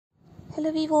Hello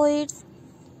viewers,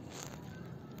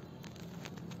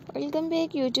 welcome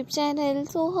back YouTube channel.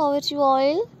 So how are you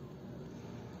all?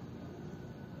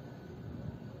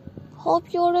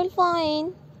 Hope you're all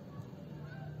fine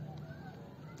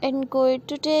and good.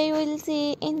 Today we'll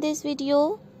see in this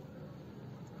video.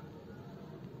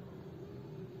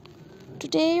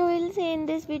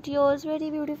 Is very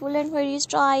beautiful and very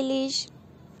stylish.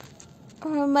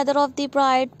 Mother of the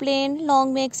bride plain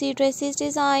long maxi dresses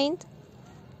design.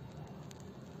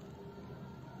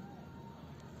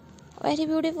 Very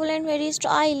beautiful and very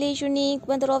stylish, unique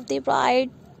mother of the bride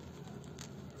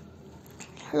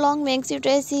long maxi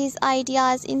dresses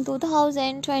ideas in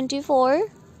 2024.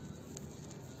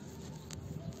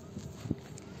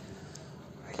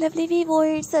 Lovely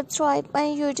viewers, subscribe my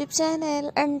YouTube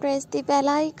channel and press the bell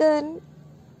icon.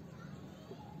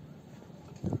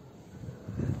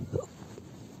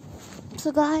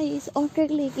 So guys, after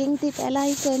clicking the bell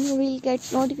icon, you will get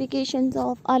notifications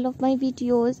of all of my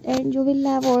videos and you will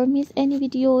never miss any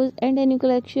videos and any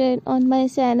collection on my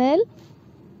channel.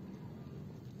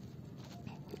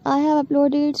 I have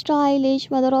uploaded stylish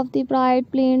mother of the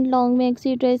bride plain long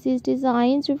maxi dresses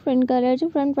designs, different colors,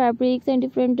 different fabrics and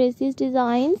different dresses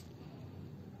designs.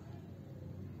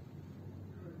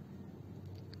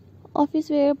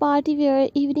 Office wear, party wear,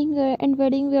 evening wear and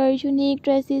wedding wear unique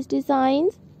dresses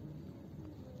designs.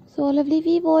 So lovely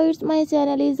viewers, my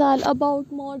channel is all about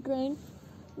modern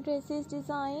dresses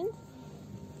designs,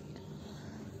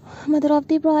 mother of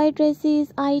the bride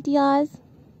dresses ideas.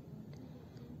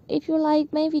 If you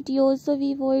like my videos, so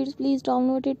viewers, please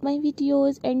download it my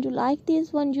videos and you like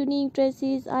this one unique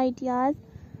dresses ideas,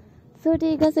 so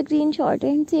take a screenshot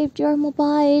and save to your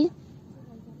mobile.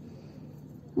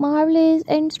 Marvelous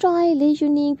and stylish,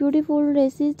 unique, beautiful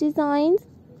dresses designs.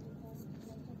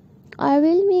 I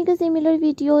will make a similar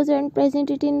videos and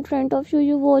present it in front of you.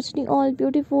 You watch the all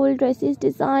beautiful dresses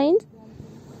designs.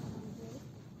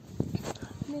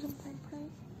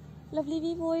 Lovely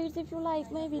viewers, if you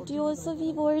like my videos, so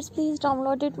viewers, please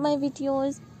download it my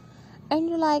videos and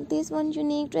you like this one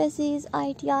unique dresses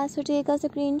ideas, so take a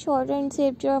screenshot and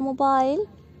save to your mobile.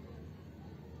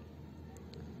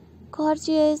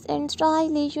 Gorgeous and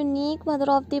stylish, unique mother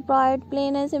of the bride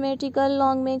plain and symmetrical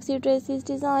long maxi dresses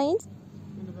designs.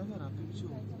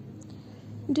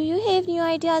 Do you have new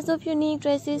ideas of unique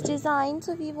dresses designs?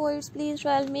 So viewers, please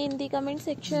tell me in the comment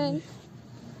section.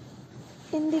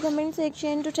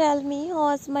 To tell me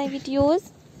how's my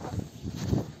videos.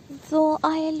 So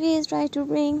I always try to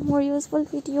bring more useful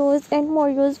videos and more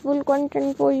useful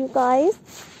content for you guys.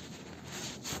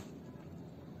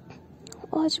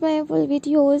 Watch my full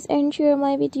videos and share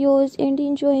my videos and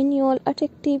enjoy new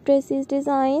attractive dresses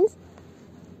designs.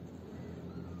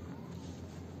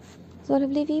 So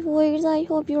lovely viewers, I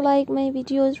hope you like my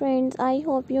videos, friends. I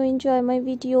hope you enjoy my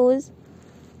videos.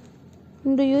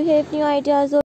 Do you have new ideas of